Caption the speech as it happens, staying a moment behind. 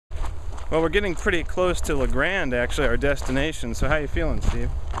Well, we're getting pretty close to LeGrand, actually, our destination. So how you feeling, Steve?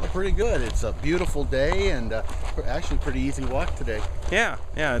 Well, pretty good. It's a beautiful day and actually pretty easy walk today. Yeah,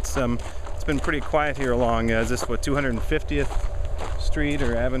 it's been pretty quiet here along. Is this what 250th Street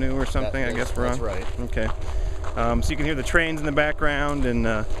or Avenue or something? I guess we're on. That's right. Okay. So you can hear the trains in the background, and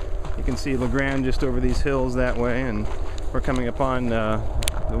you can see LeGrand just over these hills that way, and we're coming upon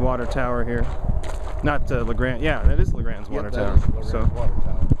the water tower here. Not LeGrand. Yeah, that is LeGrand's water tower. Water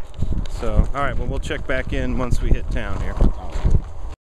tower. So, all right. Well, we'll check back in once we hit town here.